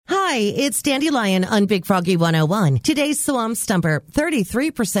Hi, it's Dandelion on Big Froggy 101. Today's Swamp Stumper.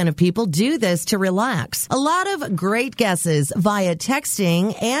 33% of people do this to relax. A lot of great guesses via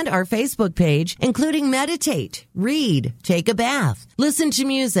texting and our Facebook page, including meditate, read, take a bath, listen to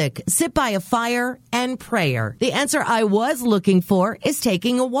music, sit by a fire, and prayer. The answer I was looking for is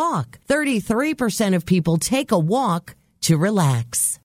taking a walk. 33% of people take a walk to relax.